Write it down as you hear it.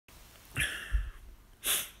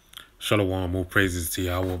Shalom, all praises to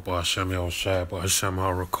Yahweh, Ba'ashem Yahushai, Ba'ashem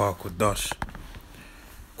HaRakah,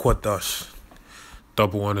 Quadash.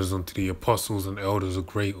 Double honors unto the apostles and elders of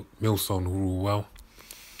great millstone who rule well.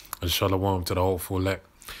 And shalom to the hopeful elect.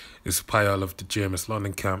 It's Payal of the GMS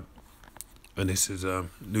London camp. And this is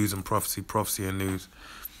news and prophecy and news.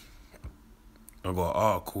 I've got an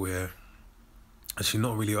article here. Actually,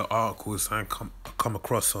 not really an article. It's something I come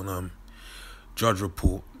across on Judge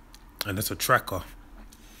Report. And it's a tracker.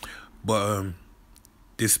 But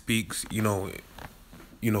this speaks, through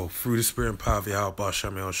the spirit and power of Yahweh,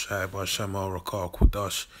 Ba'ashem Yahushai, Ba'ashem HaRakah,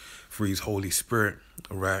 Quadash, through His Holy Spirit,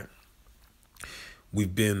 right?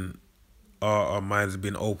 We've been, our minds have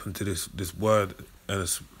been open to this word, and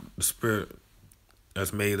the Spirit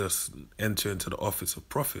has made us enter into the office of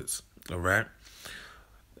prophets, all right?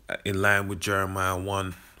 In line with Jeremiah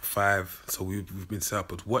 1:5, so we've been set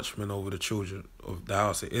up as watchmen over the children of the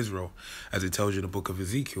house of Israel, as it tells you in the book of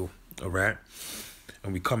Ezekiel, all right?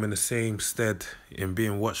 And we come in the same stead in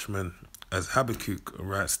being watchmen as Habakkuk, all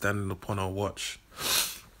right, standing upon our watch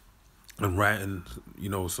and writing,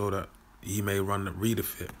 so that he may run that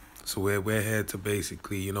readeth it. So we're here to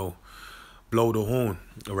basically, blow the horn,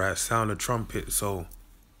 all right, sound the trumpet, so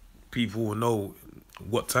people will know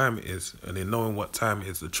what time it is. And in knowing what time it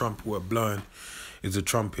is, the trumpet we're blowing is a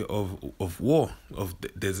trumpet of war,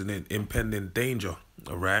 there's an impending danger,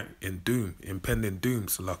 all right, impending doom,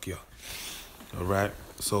 Salakia. All right,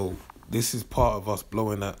 so this is part of us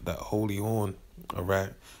blowing that holy horn, all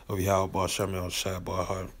right, of Yahweh, Ba'ashem Yahushai,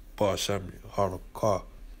 Ba'ashem HaRakah,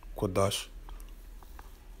 Quadash.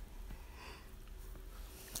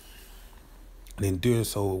 And in doing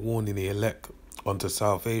so, we're warning the elect unto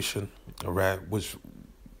salvation, all right, which,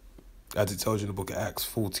 as it tells you in the book of Acts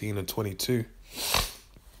 14:22,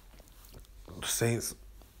 the saints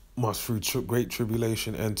must through great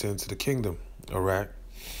tribulation enter into the kingdom, all right?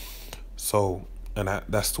 So, and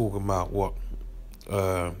that's talking about what?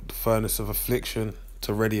 The furnace of affliction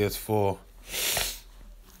to ready us for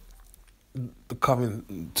the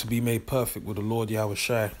coming to be made perfect with the Lord Yahweh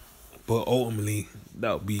Shai. But ultimately,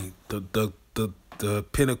 that would be the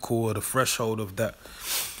pinnacle or the threshold of that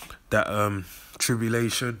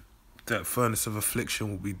tribulation. That furnace of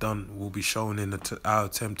affliction will be shown in our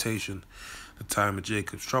temptation, the time of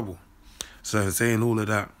Jacob's trouble. So in saying all of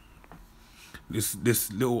that,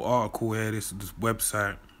 this little article here, this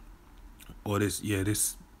website, or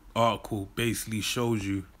this article basically shows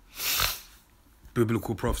you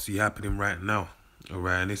biblical prophecy happening right now. All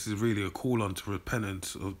right, and this is really a call on to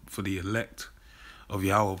repentance for the elect of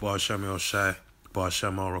Yahweh, Ba'ashem Yahushai,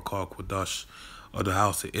 Ba'ashem HaRakah, Quadash, of the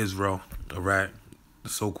house of Israel. All right, the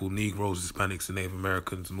so-called Negroes, Hispanics, and Native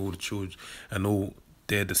Americans, and all the children, and all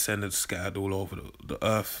their descendants scattered all over the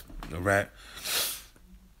earth. All right,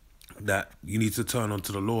 that you need to turn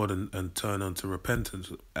unto the Lord and turn unto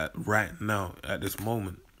repentance right now, at this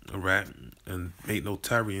moment, all right? And make no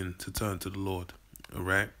tarrying to turn to the Lord, all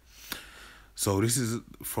right? So this is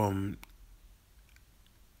from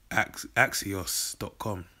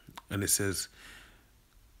Axios.com, and it says,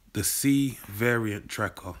 the C variant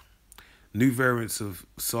tracker. New variants of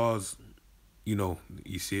SARS, you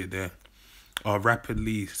see it there, are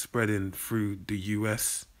rapidly spreading through the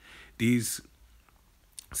US. These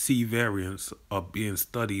C variants are being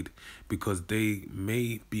studied because they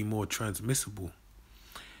may be more transmissible,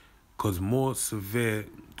 cause more severe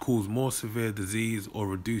disease or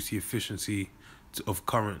reduce the efficiency of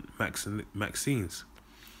current vaccines.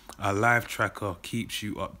 Our live tracker keeps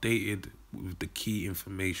you updated with the key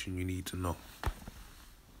information you need to know.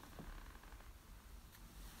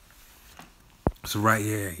 So right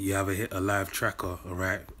here, you have a live tracker, all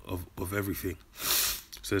right, of everything.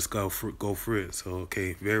 So let's go through it. So,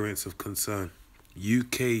 okay, variants of concern.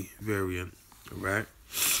 UK variant, all right?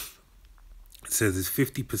 It says it's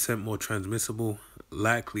 50% more transmissible,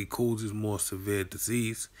 likely causes more severe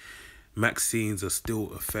disease. Vaccines are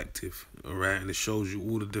still effective, all right? And it shows you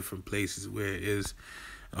all the different places where it is.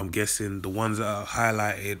 I'm guessing the ones that are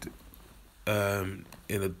highlighted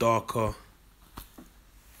in a darker,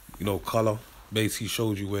 color, basically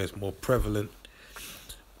shows you where it's more prevalent,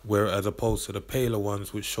 where as opposed to the paler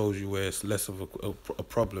ones, which shows you where it's less of a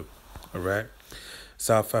problem, all right?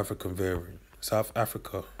 South Africa variant,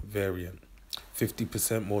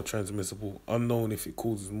 50% more transmissible, unknown if it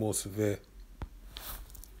causes more severe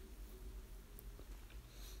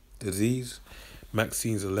disease.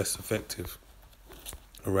 Vaccines are less effective,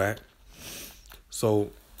 all right?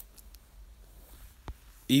 So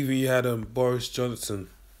even you had Boris Johnson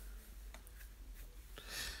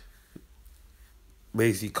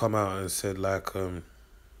basically come out and said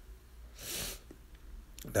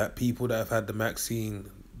that people that have had the vaccine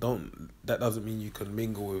that doesn't mean you can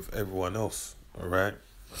mingle with everyone else, all right?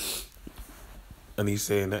 And he's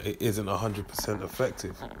saying that it isn't 100%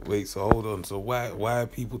 effective. Wait, so hold on. So why are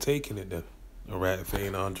people taking it then? All right, if it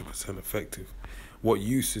ain't 100% effective, what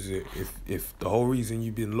use is it? If the whole reason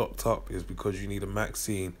you've been locked up is because you need a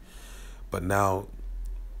vaccine, but now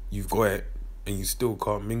you've got it and you still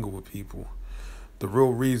can't mingle with people. The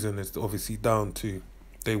real reason is obviously down to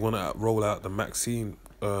they want to roll out the vaccine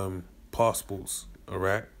passports, all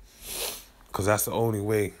right? Because that's the only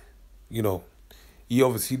way, you know. He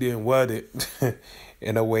obviously didn't word it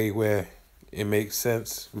in a way where it makes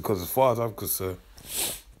sense, because as far as I'm concerned,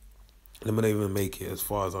 let me not even make it as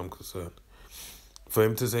far as I'm concerned. For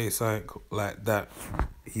him to say something like that,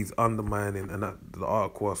 he's undermining, and that, the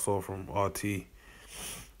article I saw from RT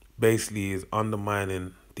basically is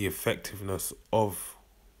undermining the effectiveness of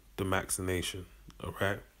the vaccination, all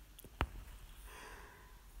right?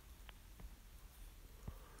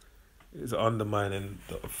 It's undermining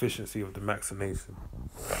the efficiency of the vaccination,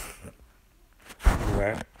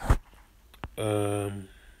 right? So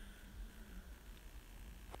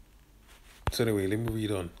anyway, let me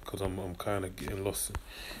read on, because I'm kind of getting lost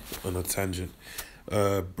on a tangent.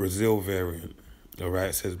 Brazil variant, all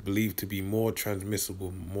right, says believed to be more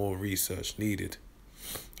transmissible, more research needed.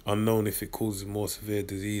 Unknown if it causes more severe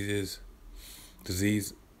disease.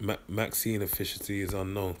 Vaccine efficiency is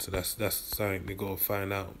unknown, so that's something they got to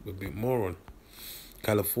find out a bit more on.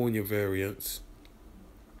 California variants,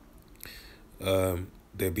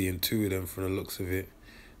 there being 2 of them from the looks of it.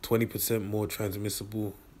 20% more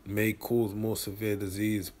transmissible, may cause more severe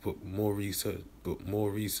disease, but more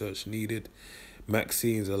research needed.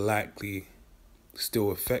 Vaccines are likely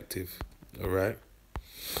still effective, all right?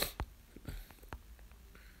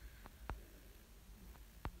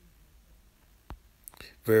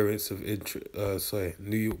 Variants of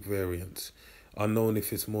New York variants. Unknown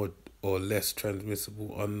if it's more or less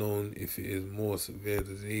transmissible. Unknown if it is more severe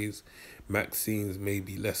disease. Vaccines may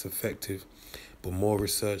be less effective, but more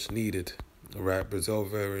research needed. All right, Brazil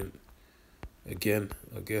variant, again,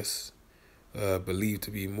 I guess, believed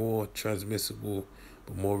to be more transmissible,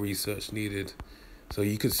 but more research needed. So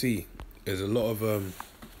you can see there's a lot of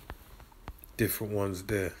different ones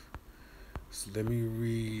there. So let me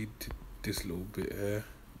read this little bit here.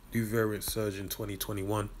 New variant surge in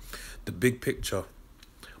 2021. The big picture.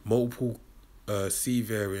 Multiple C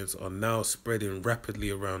variants are now spreading rapidly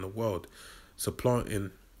around the world,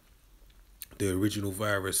 supplanting the original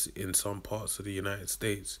virus in some parts of the United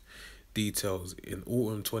States. Details. In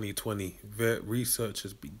autumn 2020,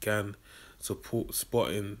 researchers began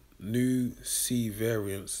spotting new C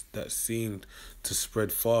variants that seemed to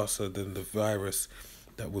spread faster than the virus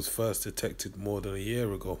that was first detected more than a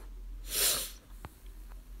year ago.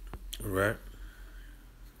 Right?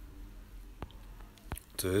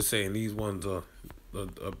 So they're saying these ones are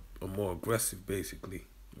more aggressive, basically.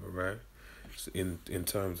 All right? In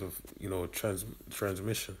terms of, you know,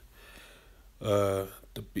 transmission.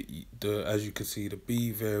 As you can see, the B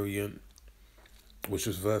variant, which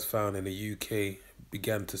was first found in the UK,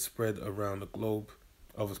 began to spread around the globe.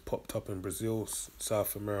 Others popped up in Brazil,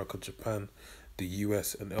 South America, Japan, the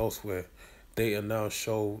US, and elsewhere. Data now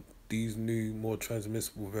show these new, more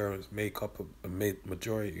transmissible variants make up a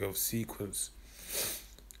majority of sequence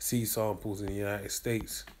C samples in the United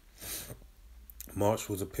States. March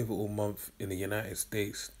was a pivotal month in the United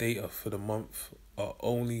States. Data for the month are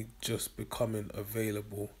only just becoming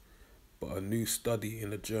available, but a new study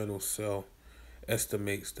in the journal Cell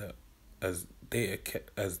estimates that as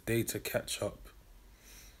data catch up,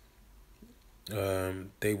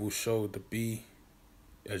 they will show the B,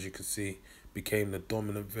 as you can see, became the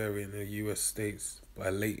dominant variant in the US states by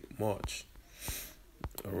late March.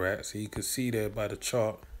 Alright, so you can see there by the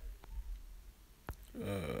chart.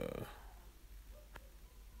 I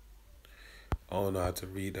don't know how to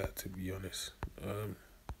read that, to be honest.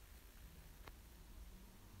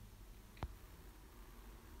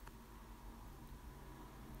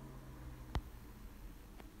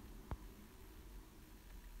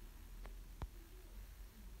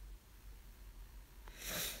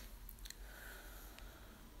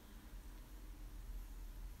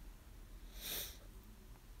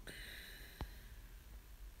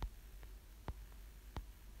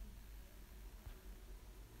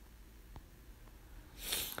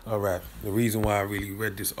 Alright, the reason why I really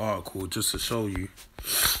read this article, just to show you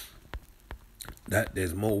that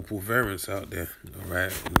there's multiple variants out there,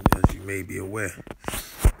 alright, as you may be aware.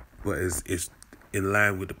 But it's in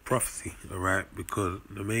line with the prophecy, alright, because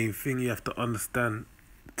the main thing you have to understand,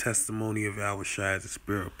 the testimony of Yahweh Shai is the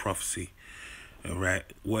spirit of prophecy, alright.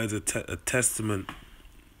 What is a testament?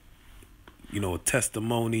 a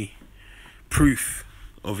testimony, proof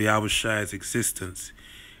of Yahweh existence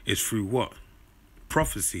is through what?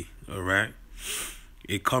 Prophecy, all right?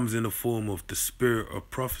 It comes in the form of the spirit of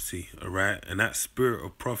prophecy, all right? And that spirit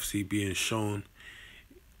of prophecy being shown,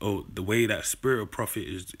 the way that spirit of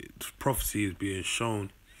prophecy is being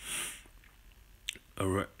shown, all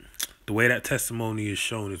right? The way that testimony is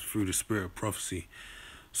shown is through the spirit of prophecy.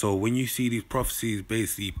 So when you see these prophecies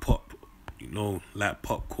basically pop, like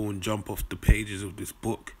popcorn, jump off the pages of this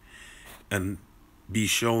book and be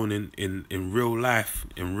shown in real life,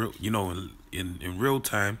 in real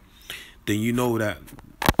time, then you know that,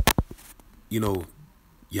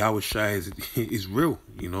 Yahweh Shai is real,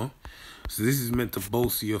 So this is meant to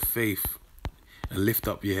bolster your faith and lift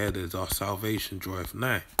up your head as our salvation draweth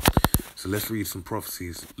nigh. So let's read some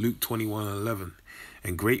prophecies. Luke 21:11.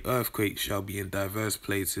 And great earthquakes shall be in diverse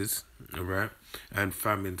places, all right, and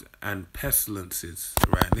famines and pestilences,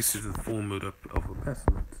 all right. This is the form of a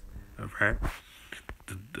pestilence, all right.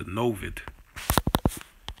 The Novid.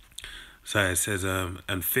 So it says,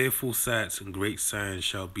 and fearful sights and great signs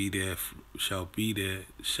shall there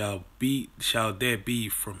be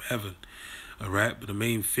from heaven, all right. But the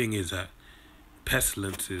main thing is that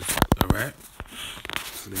pestilences, all right.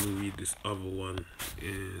 So let me read this other one.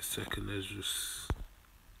 Is 2nd Ezra.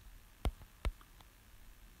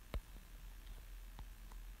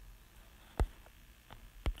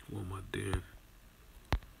 What am I doing?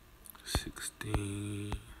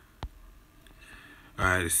 16.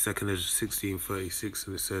 Alright, it's 2nd Ezra 16:36,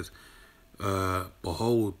 and it says,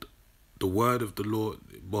 behold the word of the Lord,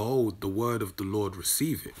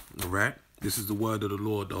 receive it. Alright? This is the word of the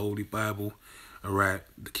Lord, the Holy Bible. Alright,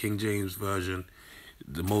 the King James Version,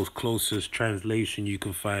 the most closest translation you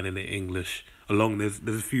can find in the English. There's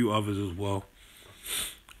a few others as well.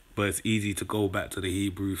 But it's easy to go back to the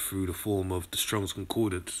Hebrew through the form of the Strong's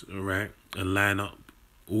Concordance, all right, and line up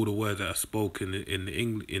all the words that are spoken in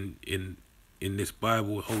this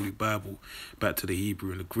Bible, Holy Bible, back to the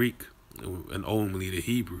Hebrew and the Greek, and only the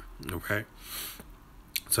Hebrew, all right.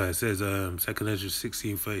 So it says, 2nd Ezra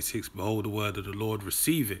 16:36, behold the word of the Lord,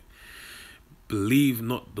 receive it. Believe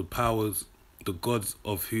not the gods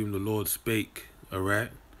of whom the Lord spake, all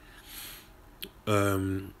right.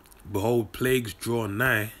 Behold, plagues draw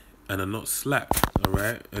nigh and are not slack, all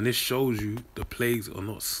right? And this shows you the plagues are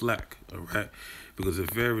not slack, all right? Because the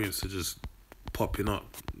variants are just popping up.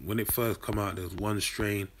 When it first come out, there's one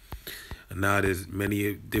strain, and now there's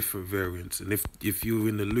many different variants. And if you were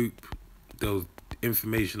in the loop, there was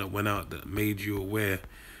information that went out that made you aware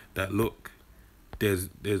that, look, there's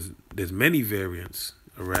many variants,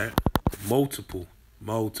 all right? Multiple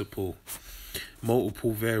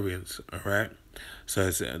variants, all right? So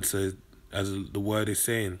as the word is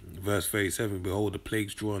saying, verse 37, behold, the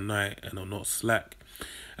plagues draw nigh and are not slack,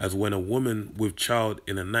 as when a woman with child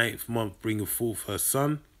in the 9th month bringeth forth her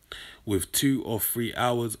son, with 2 or 3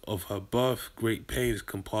 hours of her birth, great pains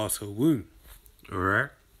compass her womb. All right.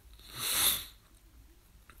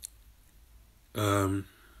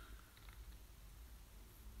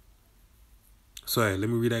 Sorry, let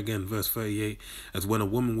me read that again. Verse 38. As when a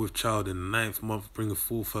woman with child in the 9th month bringeth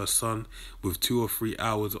forth her son, with 2 or 3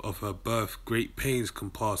 hours of her birth, great pains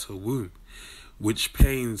compass her womb. Which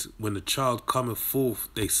pains, when the child cometh forth,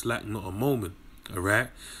 they slack not a moment. Alright?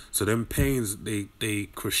 So them pains, they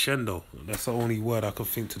crescendo. That's the only word I can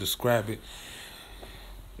think to describe it.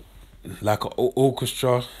 Like an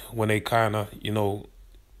orchestra, when they kind of,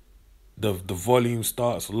 the volume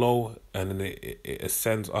starts low and then it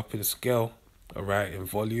ascends up in scale. Alright, in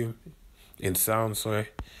volume, in sound, sorry.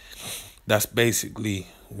 That's basically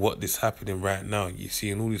what is happening right now. You see,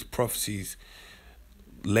 and all these prophecies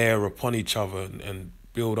layer upon each other and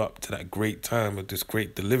build up to that great time of this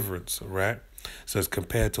great deliverance, alright? So it's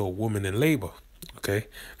compared to a woman in labor, okay?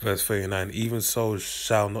 Verse 39, even so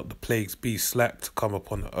shall not the plagues be slack to come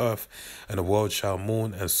upon the earth, and the world shall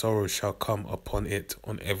mourn, and sorrow shall come upon it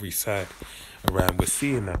on every side. Alright, we're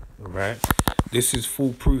seeing that, alright? This is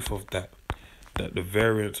full proof of that the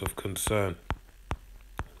variants of concern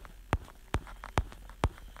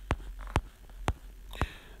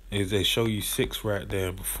is they show you 6 right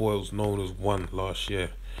there. Before it was known as 1 last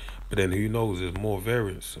year, but then who knows, there's more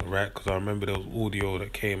variants, right? Because I remember there was audio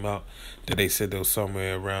that came out that they said there was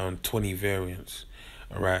somewhere around 20 variants,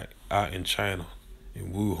 all right, out in China,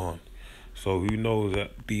 in Wuhan. So who knows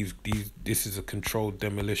that this is a controlled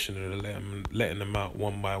demolition and letting them out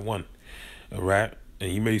one by one, all right?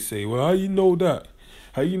 And you may say, well, how you know that?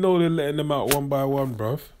 How you know they're letting them out one by one,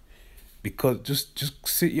 bruv? Because just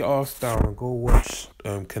sit your ass down and go watch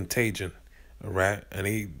Contagion, all right? And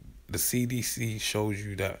the CDC shows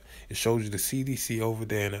you that. It shows you the CDC over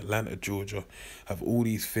there in Atlanta, Georgia, have all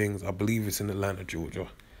these things. I believe it's in Atlanta, Georgia.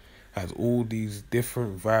 Has all these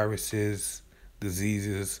different viruses,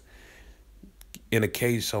 diseases in a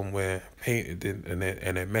cage somewhere, painted in, and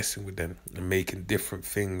they're messing with them and making different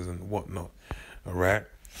things and whatnot. All right?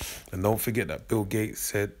 And don't forget that Bill Gates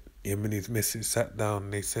said, him and his missus sat down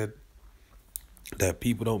and they said that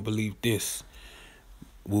people don't believe this.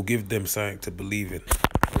 We'll give them something to believe in.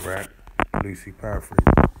 All right? Lucy paraphrase.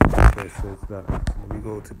 So it says that. Let me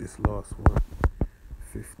go to this last one.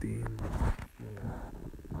 15.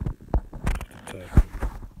 Type.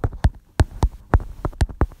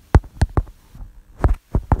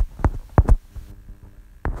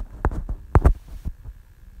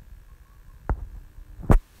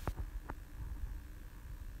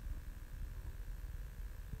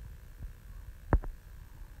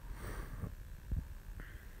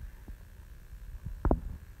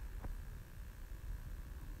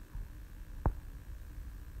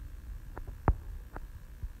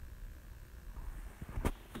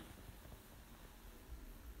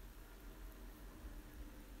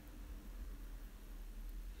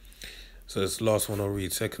 So this last one I'll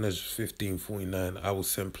read. 2 Ezra 15:49. I will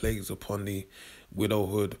send plagues upon thee,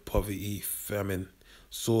 widowhood, poverty, famine,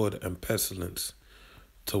 sword, and pestilence,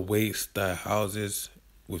 to waste thy houses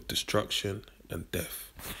with destruction and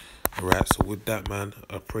death. Alright, so with that, man,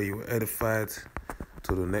 I pray you were edified.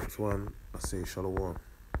 Till the next one, I say shalom.